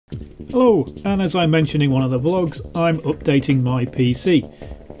Hello, and as I mentioned in one of the vlogs, I'm updating my PC.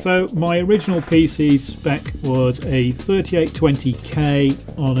 So my original PC spec was a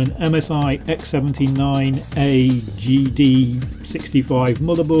 3820K on an MSI X79A GD65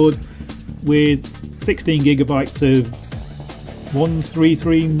 motherboard with 16 gigabytes of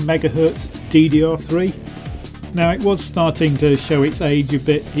 133 megahertz DDR3. Now it was starting to show its age a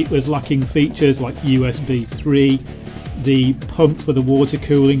bit. It was lacking features like USB 3. The pump for the water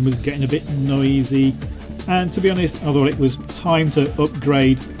cooling was getting a bit noisy, and to be honest I thought it was time to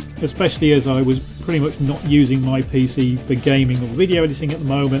upgrade, especially as I was pretty much not using my PC for gaming or video editing at the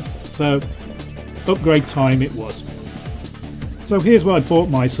moment, so upgrade time it was. So here's what I bought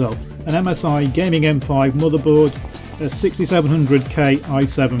myself: an MSI Gaming M5 motherboard, a 6700K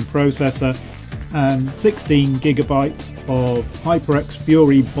i7 processor and 16 gigabytes of HyperX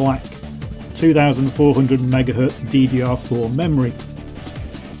Fury Black 2400 MHz DDR4 memory.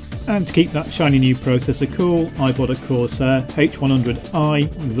 And to keep that shiny new processor cool, I bought a Corsair H100i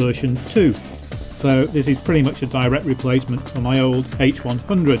version 2. So this is pretty much a direct replacement for my old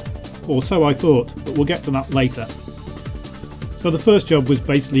H100, or so I thought, but we'll get to that later. So the first job was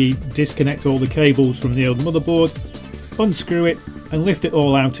basically disconnect all the cables from the old motherboard, unscrew it and lift it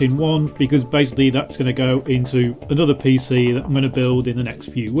all out in one, because basically that's going to go into another PC that I'm going to build in the next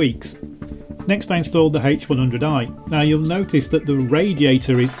few weeks. Next I installed the H100i. Now you'll notice that the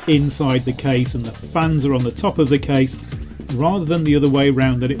radiator is inside the case and the fans are on the top of the case rather than the other way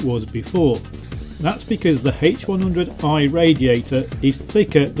around that it was before. That's because the H100i radiator is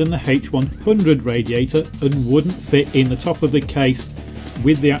thicker than the H100 radiator and wouldn't fit in the top of the case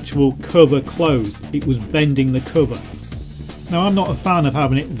with the actual cover closed. It was bending the cover. Now I'm not a fan of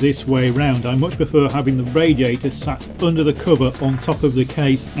having it this way round. I much prefer having the radiator sat under the cover on top of the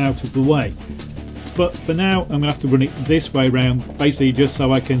case out of the way. But for now I'm going to have to run it this way round, basically just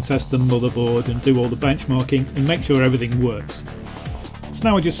so I can test the motherboard and do all the benchmarking and make sure everything works. So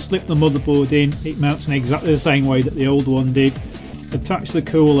now I just slip the motherboard in. It mounts in exactly the same way that the old one did. Attach the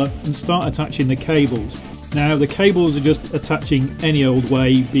cooler and start attaching the cables. Now the cables are just attaching any old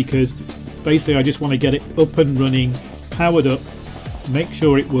way because basically I just want to get it up and running, powered up, make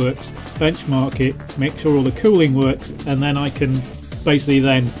sure it works, benchmark it, make sure all the cooling works, and then I can basically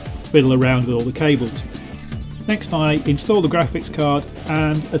then fiddle around with all the cables. Next I install the graphics card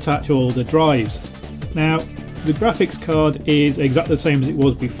and attach all the drives. Now the graphics card is exactly the same as it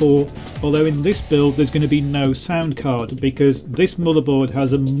was before, although in this build there's going to be no sound card because this motherboard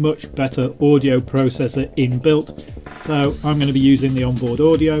has a much better audio processor inbuilt, so I'm going to be using the onboard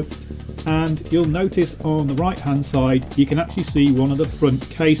audio. And you'll notice on the right hand side you can actually see one of the front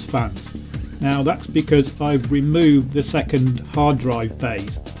case fans. Now that's because I've removed the second hard drive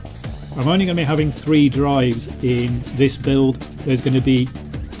bays. I'm only going to be having 3 drives in this build. There's going to be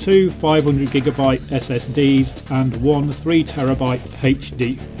 2 500GB SSDs and 1 3TB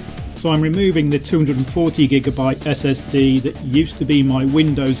HD. So I'm removing the 240GB SSD that used to be my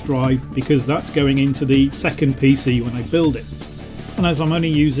Windows drive because that's going into the second PC when I build it. And as I'm only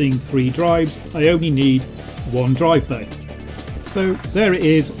using 3 drives, I only need 1 drive bay. So there it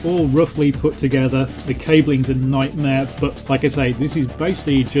is, all roughly put together. The cabling's a nightmare, but like I say, this is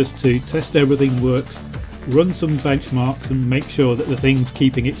basically just to test everything works, run some benchmarks and make sure that the thing's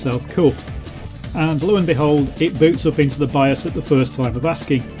keeping itself cool. And lo and behold, it boots up into the BIOS at the first time of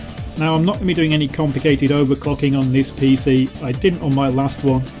asking. Now I'm not going to be doing any complicated overclocking on this PC, I didn't on my last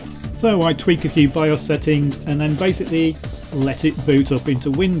one. So I tweak a few BIOS settings and then basically let it boot up into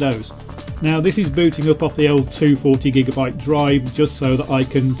Windows. Now this is booting up off the old 240GB drive just so that I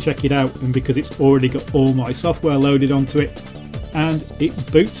can check it out, and because it's already got all my software loaded onto it, and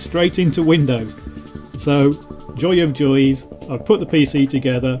it boots straight into Windows. So joy of joys, I've put the PC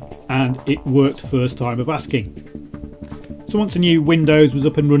together and it worked first time of asking. So once the new Windows was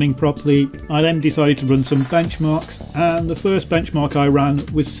up and running properly, I then decided to run some benchmarks, and the first benchmark I ran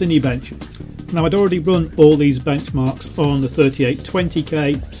was Cinebench. Now I'd already run all these benchmarks on the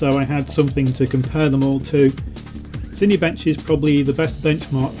 3820K, so I had something to compare them all to. Cinebench is probably the best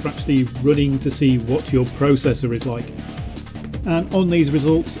benchmark for actually running to see what your processor is like. And on these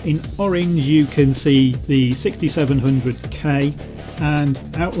results in orange you can see the 6700K, and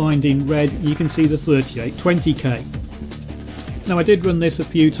outlined in red you can see the 3820K. Now I did run this a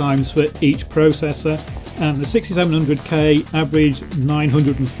few times for each processor, and the 6700K averaged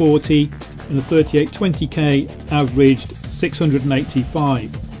 940 and the 3820K averaged 685.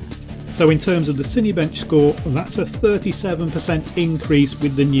 So in terms of the Cinebench score, that's a 37% increase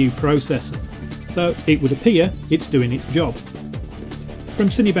with the new processor. So it would appear it's doing its job. From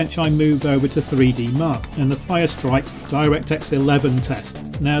Cinebench I moved over to 3D Mark and the Firestrike DirectX 11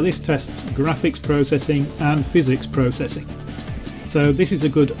 test. Now this tests graphics processing and physics processing. So this is a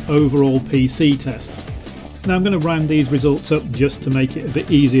good overall PC test. Now I'm going to round these results up just to make it a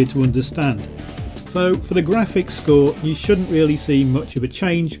bit easier to understand. So for the graphics score, you shouldn't really see much of a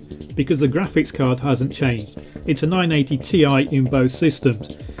change because the graphics card hasn't changed. It's a 980 Ti in both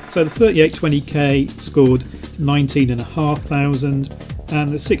systems. So the 3820K scored 19,500 and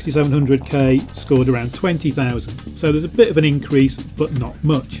the 6700K scored around 20,000. So there's a bit of an increase, but not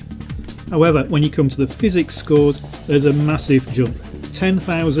much. However, when you come to the physics scores, there's a massive jump.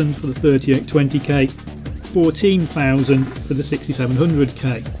 10,000 for the 3820K, 14,000 for the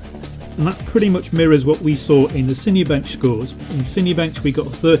 6700K. And that pretty much mirrors what we saw in the Cinebench scores. In Cinebench we got a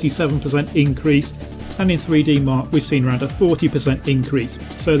 37% increase, and in 3D Mark we've seen around a 40% increase.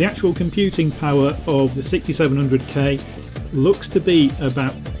 So the actual computing power of the 6700K looks to be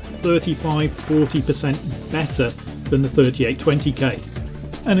about 35–40% better than the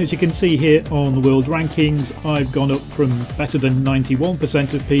 3820K. And as you can see here on the world rankings, I've gone up from better than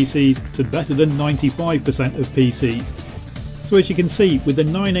 91% of PCs to better than 95% of PCs. So as you can see, with the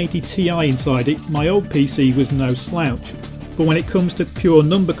 980 Ti inside it, my old PC was no slouch. But when it comes to pure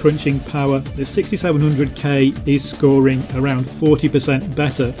number crunching power, the 6700K is scoring around 40%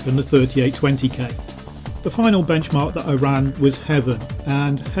 better than the 3820K. The final benchmark that I ran was Heaven,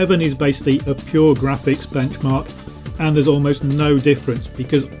 and Heaven is basically a pure graphics benchmark, and there's almost no difference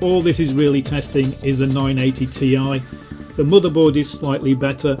because all this is really testing is the 980 Ti. The motherboard is slightly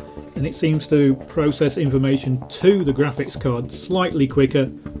better and it seems to process information to the graphics card slightly quicker,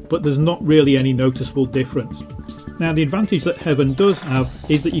 but there's not really any noticeable difference. Now the advantage that Heaven does have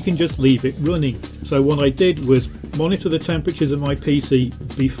is that you can just leave it running. So what I did was monitor the temperatures of my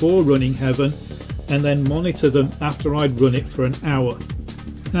PC before running Heaven and then monitor them after I'd run it for an hour.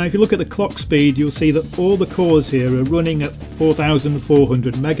 Now if you look at the clock speed, you'll see that all the cores here are running at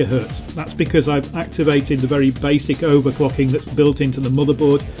 4400 MHz. That's because I've activated the very basic overclocking that's built into the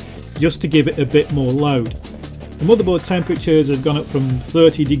motherboard just to give it a bit more load. The motherboard temperatures have gone up from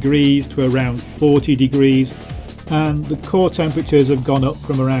 30 degrees to around 40 degrees, and the core temperatures have gone up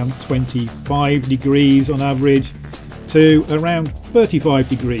from around 25 degrees on average to around 35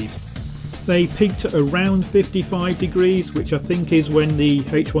 degrees. They peaked at around 55 degrees, which I think is when the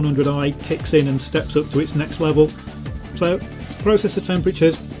H100i kicks in and steps up to its next level. So processor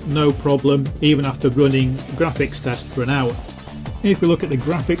temperatures, no problem, even after running the graphics test for an hour. If we look at the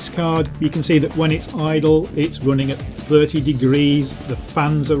graphics card, you can see that when it's idle, it's running at 30 degrees, the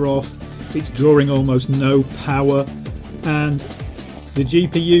fans are off, it's drawing almost no power, and the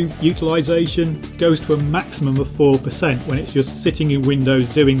GPU utilization goes to a maximum of 4% when it's just sitting in Windows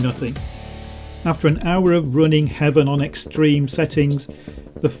doing nothing. After an hour of running Heaven on extreme settings,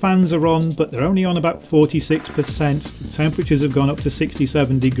 the fans are on, but they're only on about 46%, the temperatures have gone up to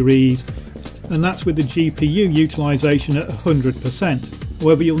 67 degrees, and that's with the GPU utilization at 100%.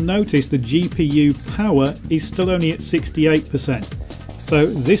 However, you'll notice the GPU power is still only at 68%. So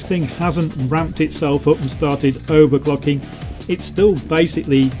this thing hasn't ramped itself up and started overclocking. It's still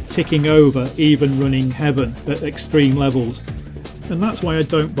basically ticking over even running Heaven at extreme levels. And that's why I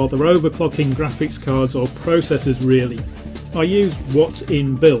don't bother overclocking graphics cards or processors really. I use what's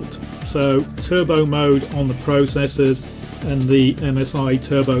inbuilt. So turbo mode on the processors and the MSI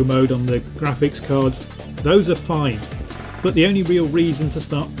turbo mode on the graphics cards, those are fine. But the only real reason to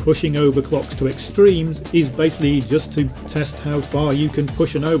start pushing overclocks to extremes is basically just to test how far you can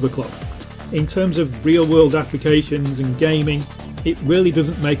push an overclock. In terms of real world applications and gaming, it really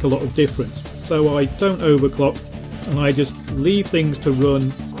doesn't make a lot of difference. So I don't overclock and I just leave things to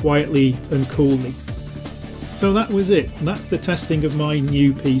run quietly and coolly. So that was it. That's the testing of my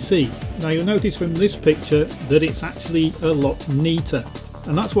new PC. Now you'll notice from this picture that it's actually a lot neater.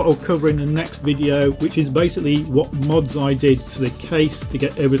 And that's what I'll cover in the next video, which is basically what mods I did to the case to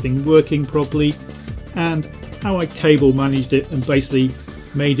get everything working properly and how I cable managed it and basically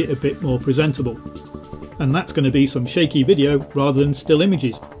made it a bit more presentable. And that's going to be some shaky video rather than still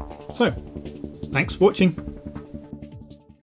images. So, thanks for watching.